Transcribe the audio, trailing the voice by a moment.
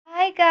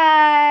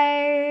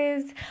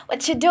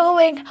What you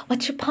doing?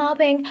 What you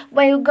popping?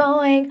 Where you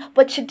going?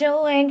 What you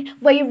doing?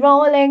 Where you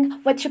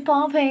rolling? What you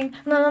popping?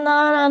 Na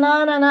na na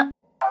na na na.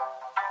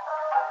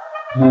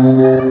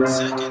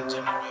 Second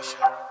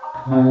generation.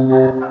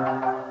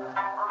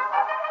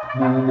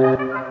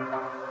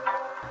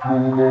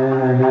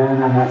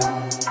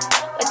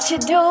 What you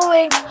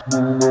doing?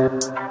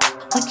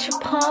 What you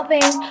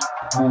popping?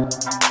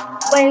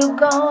 Where you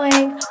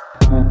going?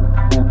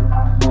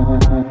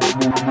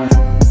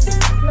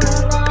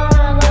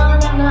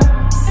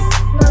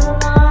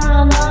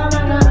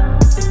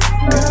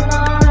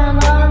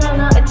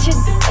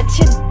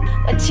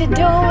 What you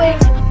doing?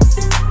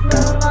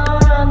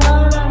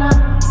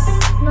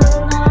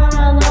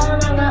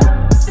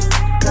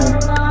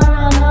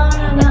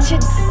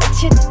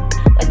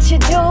 What you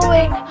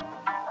doing?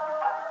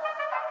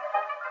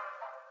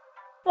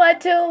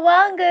 Watu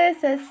wangu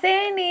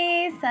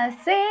saseni,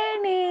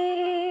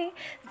 saseni,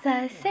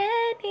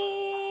 saseni.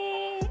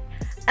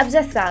 I've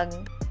just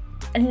sung.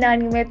 Na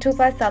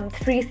nimetupa some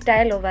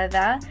freestyle over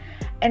there,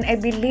 and I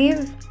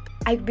believe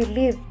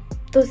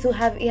those who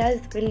have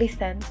ears will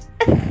listen.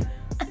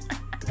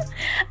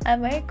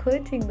 Am I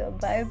quoting the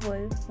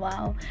Bible?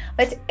 Wow.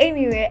 But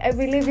anyway, I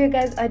believe you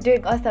guys are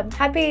doing awesome.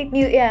 Happy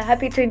New Year.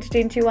 Happy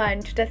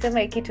 2021.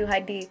 Tutasema kitu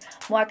hadi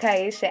mwaka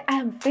ishe. I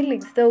am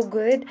feeling so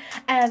good.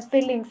 I am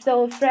feeling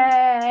so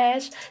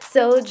fresh.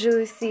 So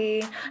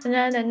juicy.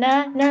 Na na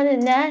na na na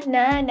na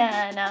na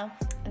na na.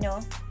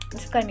 No.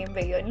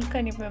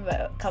 Nilikuwa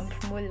nimbe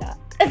Kampmula.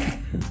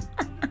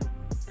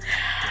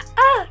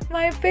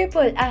 My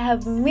people, I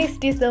have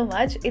missed you so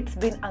much. It's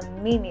been a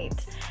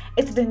minute.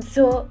 It's been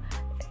so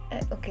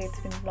okay, it's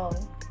been long.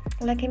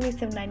 Lakini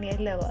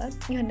simnanielewa.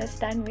 You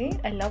understand me?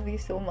 I love you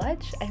so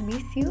much. I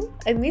miss you.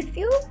 I missed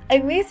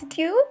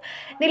you.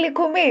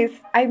 Nilikumiss.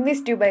 I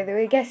missed you, by the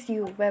way. Guess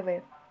you,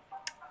 wewe.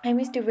 I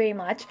missed you very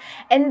much.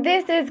 And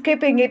this is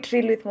Keeping It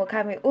Real with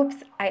Mokami.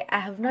 Oops, I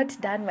have not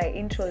done my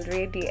intro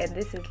already, and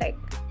this is like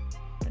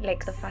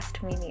the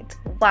first minute.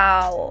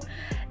 Wow,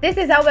 this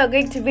is how we're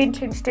going to be in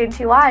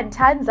 2021.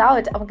 Turns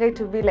out I'm going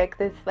to be like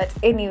this. But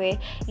anyway,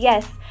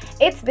 yes,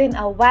 it's been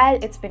a while,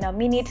 it's been a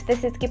minute.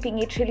 This is Keeping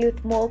It Real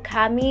with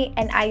Mokami,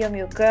 and I am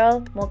your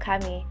girl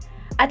Mokami.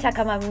 Hata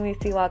kama mimi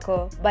si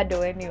wako, bado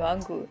we ni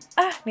wangu.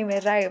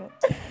 Nimerhyme.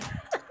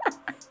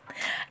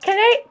 Can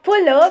I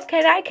pull off?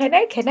 Can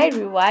I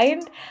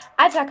rewind?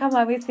 Hata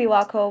kama mimi si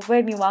wako,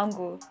 we ni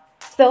wangu.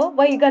 So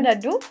what you gonna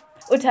do?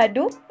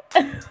 Utadu?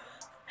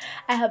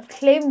 I have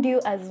claimed you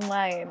as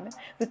mine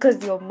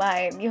because you're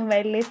mine. You're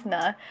my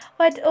listener.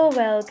 But oh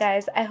well,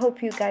 guys, I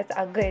hope you guys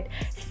are good.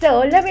 So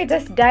let me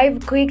just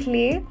dive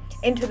quickly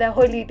into the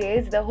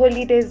holidays. The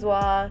holidays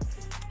were...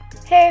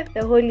 Hey,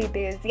 the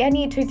holidays.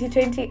 Yani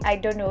 2020, I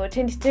don't know.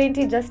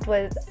 2020 just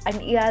was an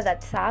year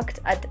that sucked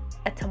at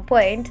some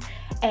point.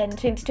 And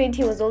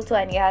 2020 was also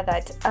an year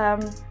that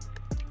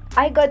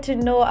I got to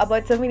know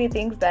about so many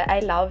things that I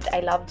loved.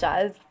 I love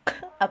jazz,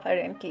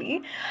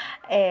 apparently.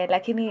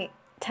 Lakini...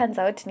 turns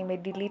out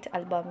delete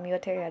album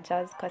yote ya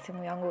jazz kwa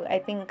simu yangu. I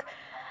think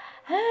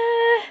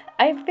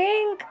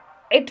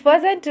it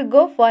wasn't to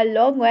go for a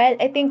long while.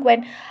 I think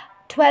when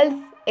 12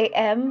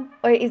 a.m.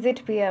 or is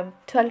it p.m.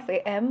 12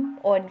 a.m.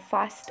 on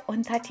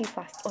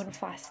 31st on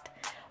fast.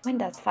 When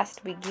does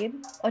fast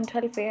begin? On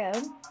 12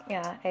 a.m.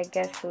 Yeah, I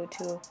guess so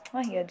too.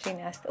 Oh, you're a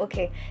genius.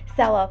 Okay,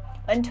 so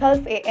on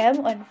 12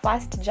 a.m. on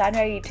 1st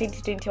January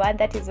 2021,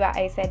 that is where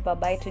I said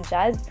bye-bye to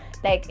jazz.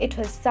 Like, it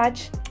was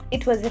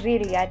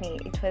really yani.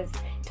 It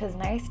was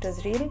nice, it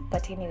was real,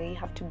 but anyway, you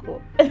have to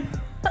go.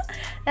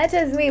 That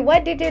was me.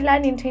 What did you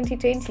learn in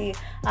 2020?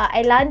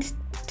 I learned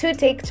to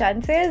take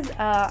chances.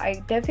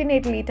 I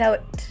definitely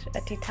tout.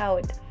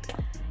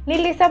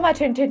 Nilisema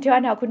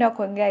 2021 hakuna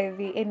kuongea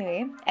hivi.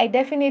 Anyway, I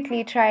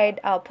definitely tried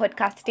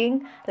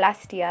podcasting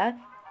last year.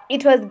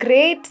 It was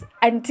great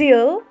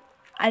until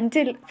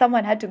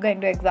someone had to go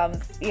and do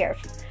exams. Yes.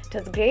 It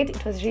was great.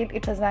 It was real.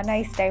 It was a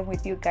nice time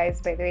with you guys,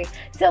 by the way.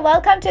 So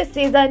welcome to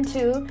season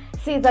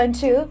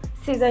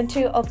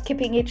two of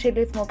Keeping It Real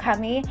with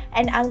Mokami,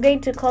 and I'm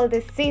going to call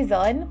this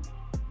season.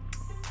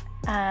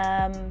 What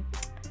am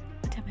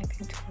I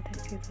going to call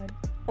this season?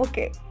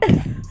 Okay,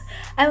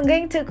 I'm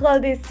going to call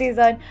this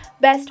season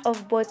Best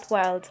of Both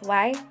Worlds.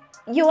 Why?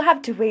 You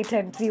have to wait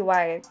and see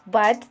why.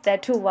 But there are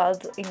two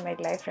worlds in my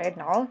life right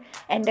now,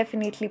 and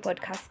definitely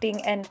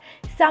podcasting, and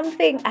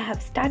something I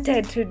have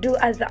started to do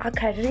as a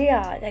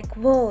career. Like,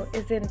 whoa,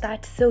 isn't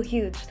that so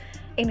huge?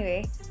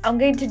 Anyway, I'm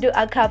going to do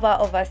a cover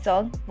of a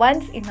song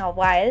once in a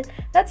while.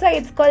 That's why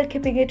it's called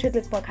Keeping It Real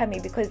with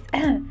Mokami, because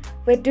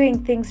we're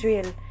doing things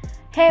real.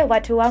 Hey,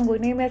 watu wangu,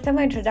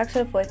 nimesema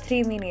introduction for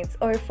 3 minutes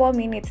or 4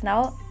 minutes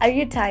now. Are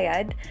you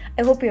tired?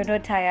 I hope you're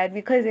not tired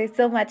because there's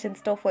so much in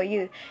store for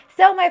you.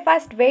 So my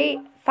very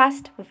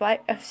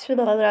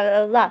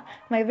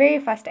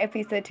first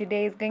episode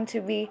today is going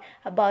to be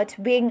about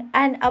being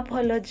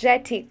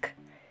unapologetic.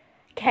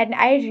 Can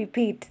I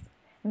repeat?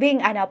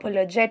 Being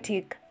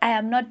unapologetic. I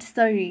am not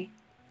sorry.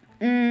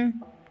 I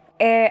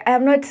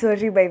am not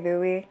sorry, by the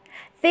way.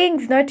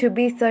 Things not to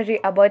be sorry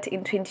about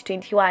in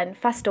 2021.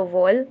 First of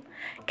all,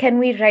 can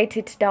we write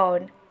it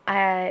down?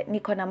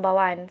 Niko number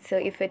 1. So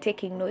if you're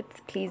taking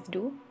notes, please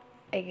do.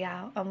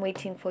 Yeah, I'm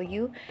waiting for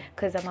you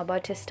because I'm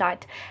about to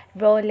start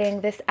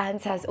rolling this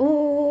answers.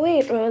 Ooh,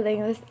 wait,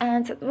 rolling this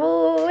answers.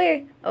 Ooh,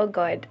 wait. Oh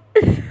God.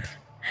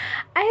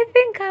 I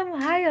think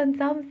I'm high on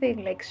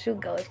something like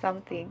sugar or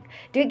something.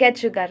 Do you get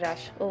sugar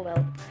rush? Oh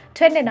well.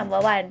 Trend number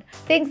 1.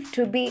 Things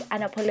to be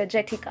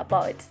unapologetic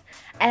about.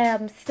 I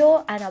am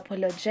so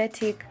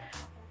unapologetic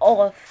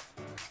of.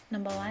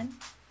 Number 1.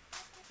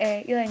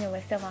 You and your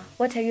Westema.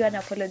 What are you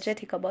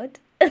unapologetic about?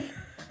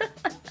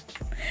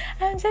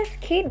 I'm just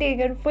kidding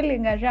and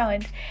fooling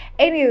around.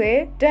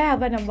 Anyway, do I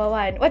have a number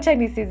 1? Wacha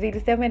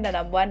niseme na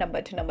number 1,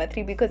 number 2, number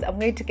 3 because I'm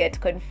going to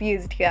get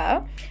confused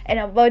here. And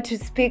I'm about to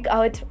speak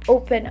out,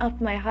 open up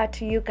my heart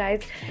to you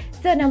guys.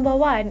 So number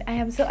 1, I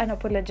am so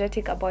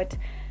unapologetic about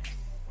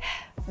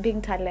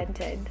being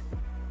talented.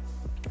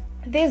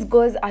 This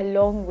goes a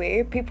long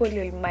way. People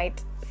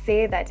might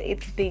say that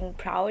it's being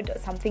proud or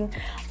something.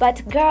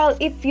 But girl,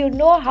 if you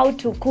know how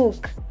to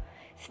cook,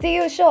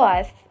 still show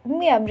us.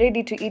 Me, I'm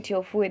ready to eat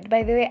your food.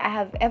 By the way, I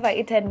have ever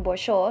eaten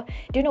mbosho.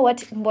 Do you know what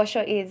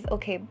mbosho is?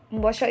 Okay,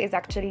 mbosho is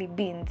actually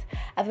beans.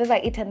 I've ever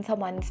eaten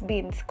someone's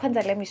beans.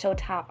 Kwanza, let me shout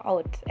her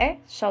out.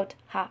 Shout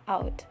her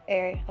out.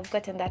 I've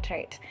gotten that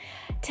right.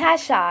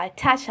 Tasha.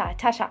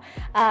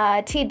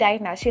 Tea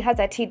diner. She has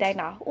a tea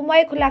diner.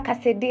 Umai kula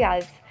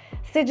kasedias.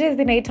 Sijui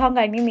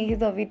zinaitwanga nini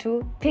hizo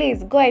vitu.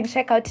 Please go and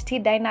check out tea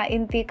diner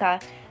in Thika.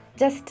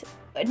 Just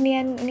ni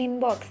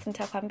inbox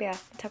nitakwambia.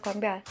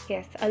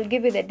 Yes, I'll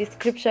give you the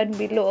description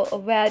below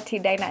of where tea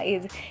diner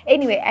is.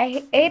 Anyway,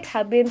 I ate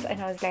her beans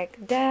and I was like,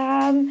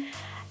 damn,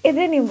 is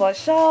it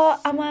mbosho?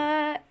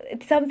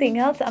 It's something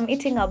else. I'm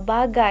eating a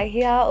burger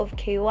here of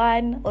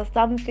K1 or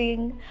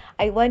something.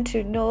 I want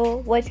to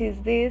know what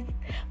is this.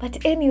 But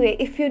anyway,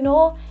 if you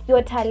know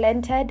you're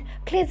talented,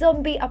 please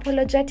don't be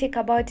apologetic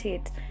about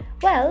it.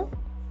 Well,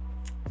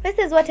 this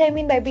is what I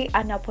mean by being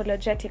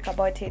unapologetic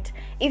about it.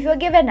 If you're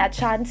given a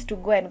chance to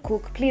go and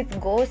cook, please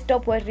go.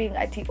 Stop worrying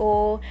at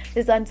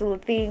this one will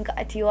think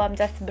at I'm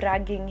just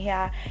bragging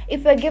here.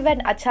 If you're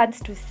given a chance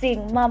to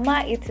sing,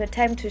 mama, it's your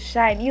time to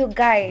shine. You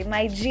guy,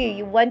 my G,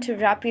 you want to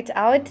rap it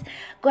out?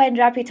 Go and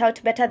rap it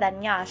out better than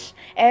Nyash,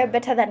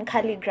 better than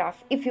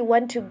Calligraph. If you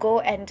want to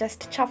go and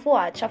just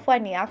chafua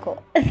ni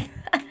yako.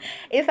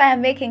 If I am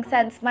making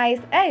sense,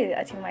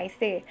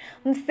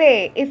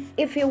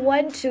 if you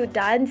want to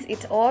dance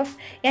it off,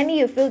 yani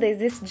you feel there's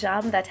this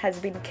jam that has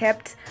been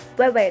kept,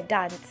 wewe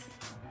dance.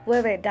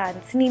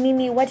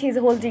 Nini, what is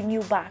holding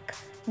you back?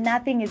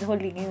 Nothing is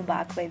holding you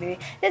back, by the way.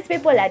 There's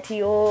people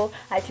ati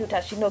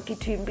utashindo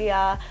kitu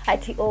imbia,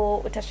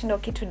 utashindo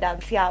kitu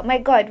dance. Yeah, my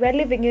God, we're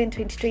leaving you in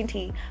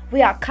 2020.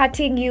 We are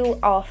cutting you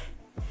off.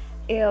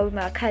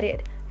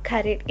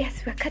 Cut it.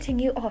 Yes, we're cutting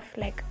you off,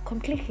 like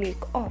completely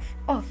off.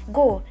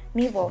 Go,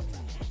 Nivo.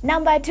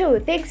 Number 2,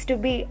 things to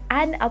be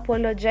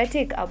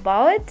unapologetic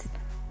about.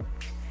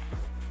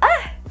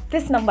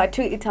 This number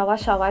 2,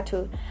 itawasha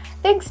watu.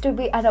 Things to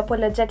be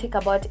unapologetic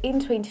about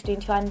in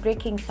 2021,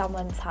 breaking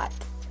someone's heart.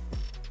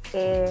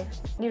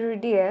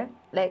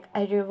 Like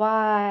I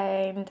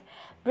rewind.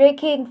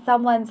 Breaking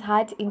someone's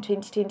heart in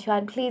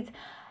 2021, please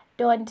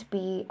don't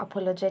be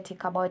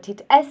apologetic about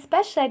it,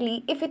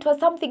 especially if it was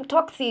something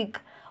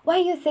toxic. Why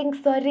are you saying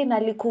sorry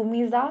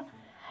nalikuumiza?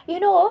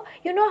 You know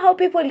how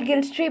people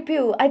guilt trip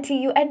you until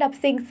you end up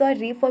saying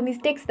sorry for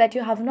mistakes that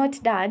you have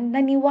not done.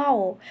 Nani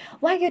wow.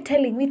 Why are you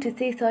telling me to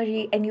say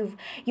sorry and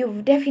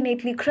you've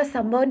definitely crossed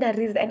some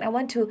boundaries and I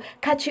want to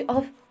cut you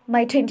off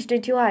my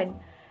 2021?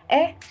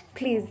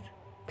 Please,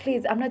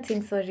 I'm not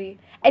saying sorry.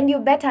 And you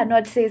better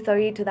not say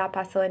sorry to that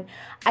person.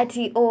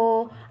 Ati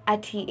o,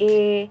 ati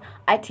e,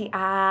 ati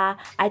a,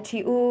 ati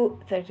u,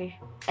 sorry.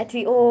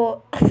 Ati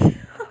o.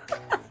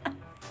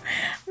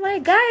 My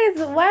guys,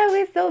 why are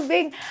we so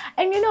big?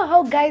 And you know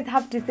how guys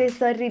have to say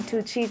sorry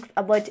to chicks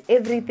about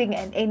everything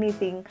and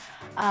anything.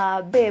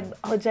 Babe,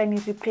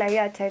 hojani reply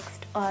your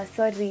text.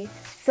 Sorry,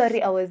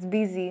 I was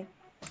busy.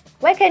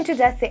 Why can't you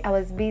just say I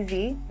was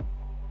busy?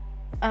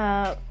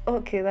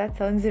 Okay, that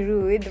sounds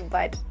rude,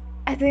 but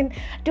as in,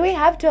 do we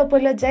have to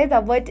apologize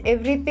about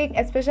everything,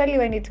 especially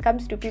when it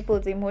comes to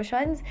people's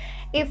emotions?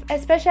 If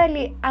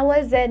especially I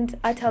wasn't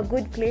at a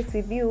good place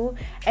with you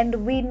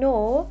and we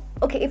know,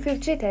 okay, if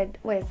you've cheated,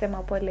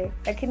 sema pole.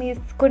 Lakini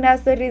kuna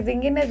stories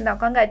zingine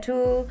zinakwanga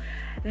tu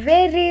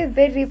very,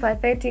 very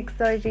pathetic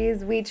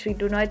stories which we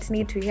do not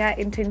need to hear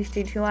in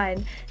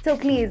 2021. So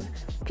please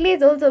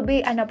also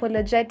be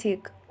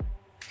unapologetic.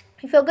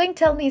 If you're going to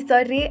tell me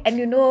sorry and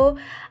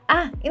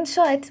in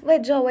short,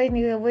 when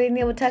you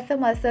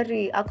utasema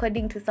sorry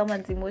according to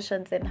someone's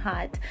emotions and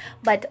heart.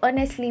 But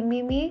honestly,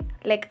 Mimi,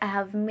 like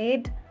I've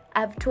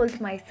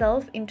told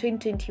myself in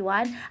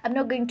 2021, I'm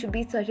not going to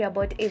be sorry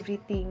about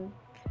everything.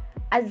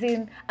 As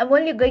in, I'm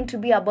only going to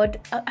be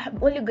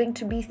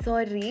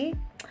sorry.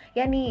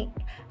 Yani,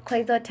 kwa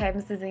hizo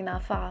times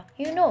zinafaa.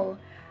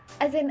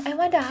 As in, I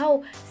wonder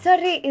how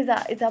sorry is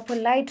a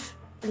polite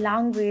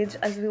language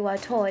as we were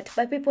taught,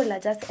 but people are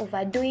just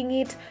overdoing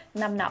it,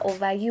 namna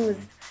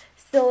overused.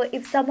 So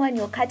if someone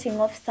you're cutting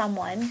off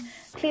someone,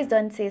 please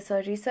don't say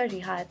sorry. Sorry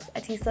hurts.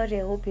 Ati sorry,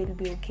 I hope you'll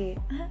be okay.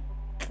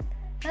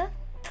 Huh?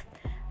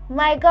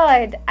 My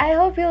God, I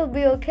hope you'll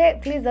be okay.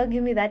 Please don't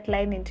give me that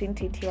line in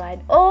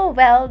 2021. Oh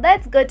well,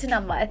 let's go to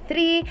number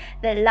 3,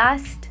 the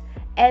last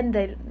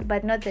and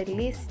but not the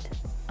least.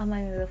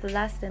 The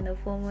last and the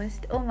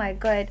foremost. Oh my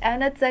God,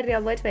 I'm not sorry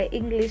about my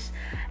English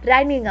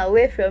running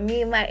away from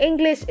me. My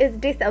English is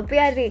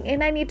disappearing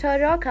and I need to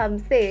rock,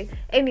 say.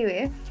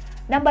 Anyway,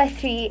 number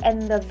 3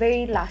 and the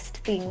very last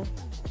thing.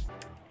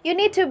 You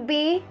need to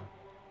be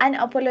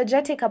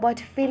unapologetic about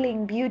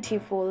feeling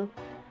beautiful.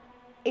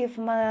 If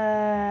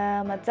mama,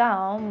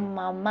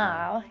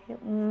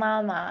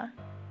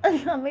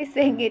 am I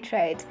saying it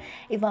right?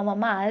 If my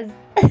mama's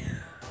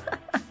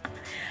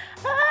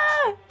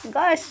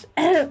gosh.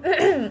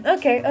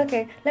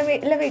 okay.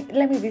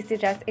 Let me be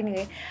serious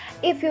anyway.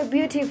 If you're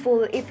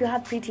beautiful, if you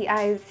have pretty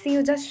eyes, see,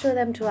 you just show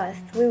them to us.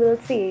 We will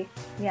see.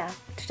 Yeah,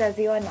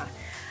 tutaziona.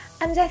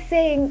 I'm just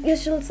saying you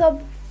should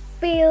stop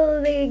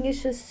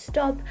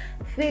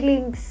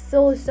feeling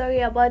so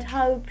sorry about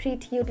how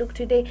pretty you look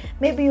today.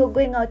 Maybe you're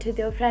going out with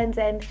your friends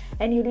and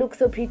you look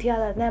so prettier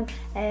than them,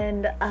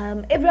 and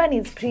everyone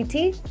is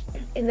pretty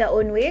in their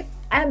own way.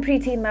 I'm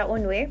pretty in my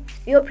own way.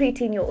 You're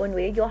pretty in your own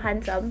way. You're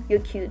handsome, you're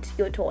cute,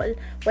 you're tall,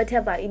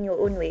 whatever, in your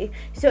own way.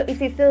 So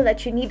if you feel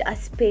that you need a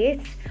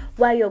space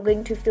where you're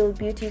going to feel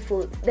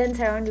beautiful, then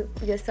surround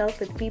yourself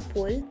with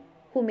people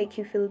who make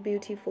you feel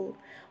beautiful.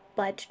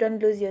 But don't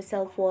lose your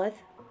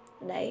self-worth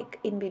like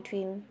in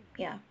between.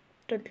 Yeah,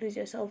 don't lose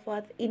your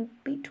self-worth in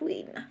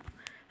between.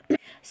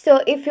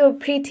 So if you're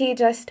pretty,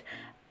 just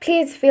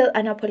please feel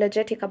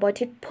unapologetic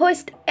about it.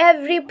 Post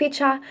every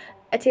picture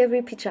that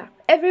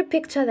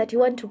you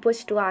want to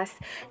post to us.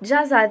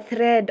 Just a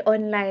thread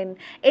online,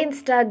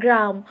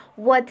 Instagram,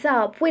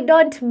 WhatsApp. We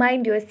don't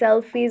mind your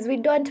selfies. We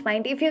don't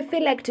mind. If you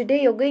feel like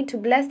today you're going to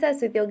bless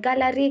us with your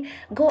gallery,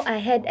 go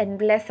ahead and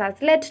bless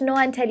us. Let no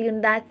one tell you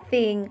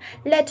nothing.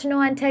 Let no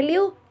one tell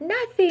you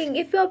nothing.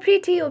 If you're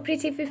pretty, you're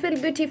pretty. If you feel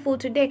beautiful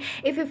today,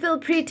 if you feel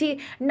pretty,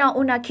 na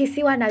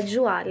unakisiwa na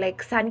jua,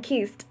 like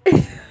sun-kissed.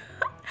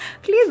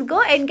 Please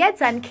go and get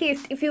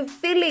sun-kissed. If you're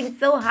feeling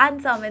so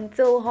handsome and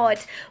so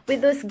hot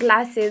with those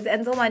glasses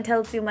and someone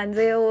tells you,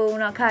 manzeo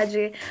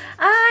unakaje,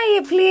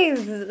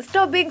 please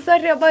stop being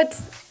sorry about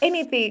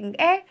anything.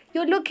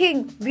 You're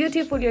looking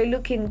beautiful, you're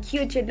looking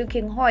cute, you're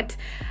looking hot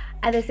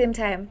at the same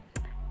time.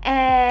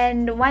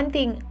 And one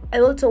thing I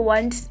also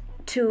want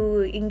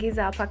to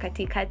ingiza hapa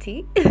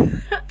katikati.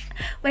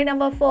 My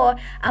number 4,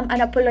 I'm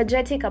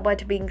unapologetic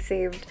about being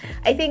saved.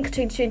 I think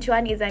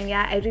 2021 is an year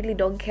I really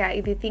don't care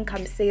if you think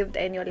I'm saved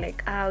and you're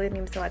like, when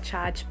I'm so at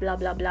church, blah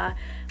blah blah.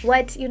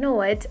 You know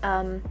what?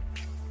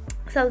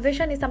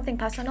 Salvation is something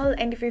personal,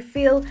 and if you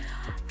feel,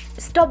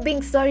 stop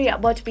being sorry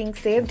about being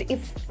saved.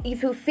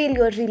 If you feel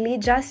you're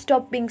religious,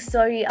 stop being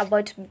sorry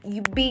about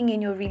you being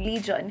in your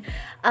religion.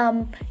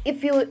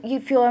 If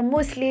you're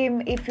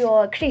Muslim, if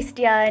you're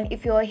Christian,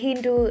 if you're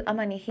Hindu,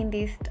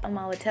 Hindist,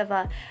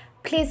 whatever,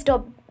 please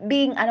stop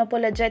being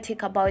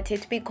unapologetic about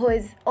it,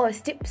 because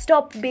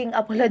stop being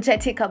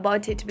apologetic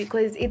about it,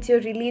 because it's your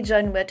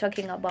religion we're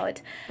talking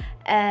about.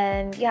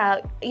 And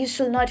yeah, you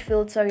should not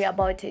feel sorry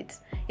about it.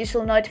 You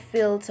should not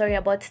feel sorry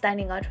about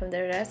standing out from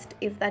the rest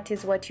if that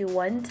is what you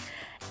want.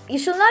 You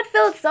should not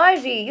feel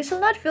sorry. You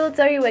should not feel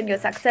sorry when you're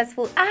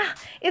successful.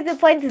 If the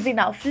point is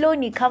zina flow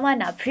ni kama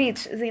na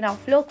preach, zina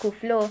flow ku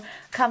flow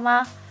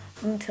kama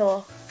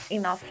mto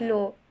ina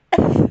flow.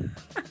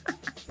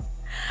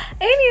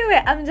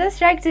 Anyway, I'm just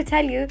trying to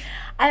tell you,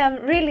 I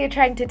am really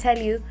trying to tell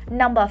you,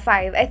 number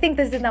 5. I think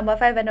this is number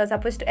 5 and I was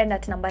supposed to end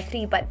at number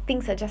 3, but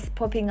things are just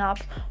popping up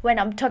when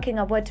I'm talking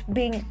about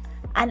being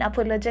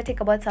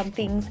unapologetic about some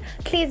things.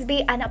 Please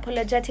be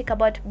unapologetic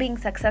about being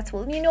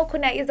successful. You know,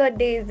 kuna hizo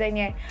days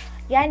zenye,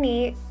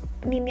 yani,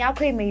 nini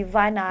yako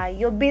imeivana,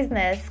 your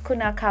business,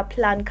 kuna ka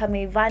plan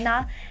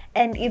kameivana,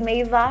 and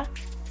imeiva,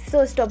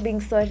 so stop being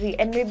sorry.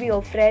 And maybe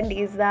your friend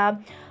is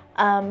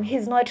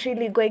he's not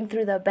really going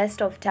through the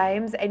best of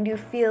times, and you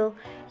feel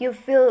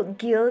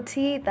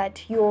guilty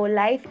that your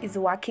life is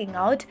working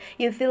out.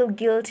 You feel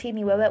guilty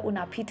ni wewe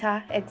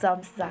unapita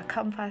exams za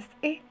campus.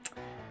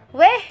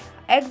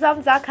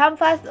 Exams za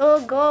campus,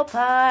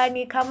 ogopa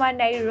ni kama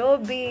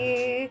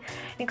Nairobi.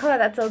 Ni kama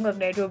that song of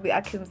Nairobi,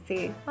 I can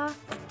say.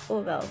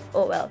 Oh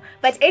well.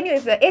 But anyway,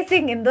 if you're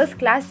acing in those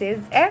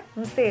classes,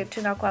 mse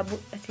tunakuwa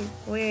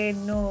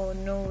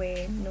no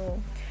way.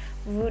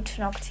 Root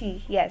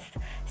nocti, yes.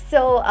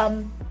 So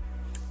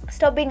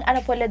stop being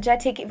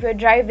unapologetic. If you're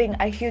driving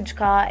a huge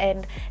car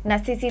and na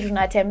sisi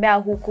tunatembea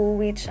huku,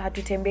 which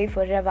hatutembei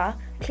forever,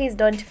 please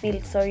don't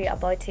feel sorry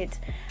about it.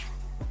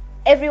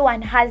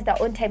 Everyone has their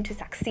own time to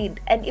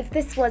succeed, and if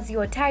this was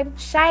your time,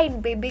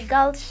 shine, baby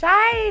girl,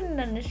 shine.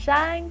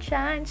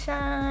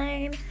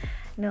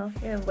 No,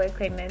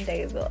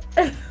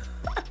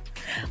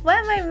 why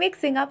am I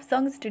mixing up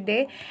songs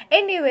today?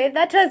 Anyway,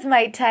 that was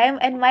my time,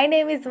 and my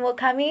name is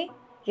Mokami.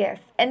 Yes,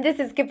 and this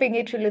is Keeping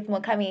It Real with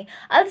Mokami.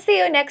 I'll see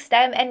you next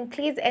time, and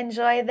please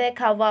enjoy the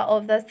cover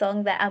of the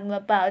song that I'm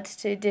about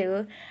to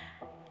do.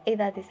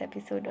 either this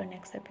episode or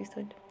next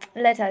episode.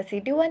 Let us see.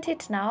 Do you want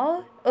it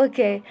now?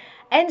 Okay.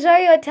 Enjoy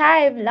your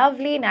time.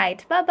 Lovely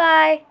night. Bye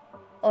bye.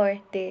 Or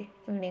day,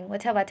 evening,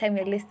 whatever time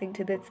you're listening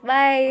to this.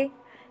 Bye.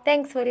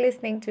 Thanks for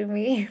listening to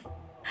me.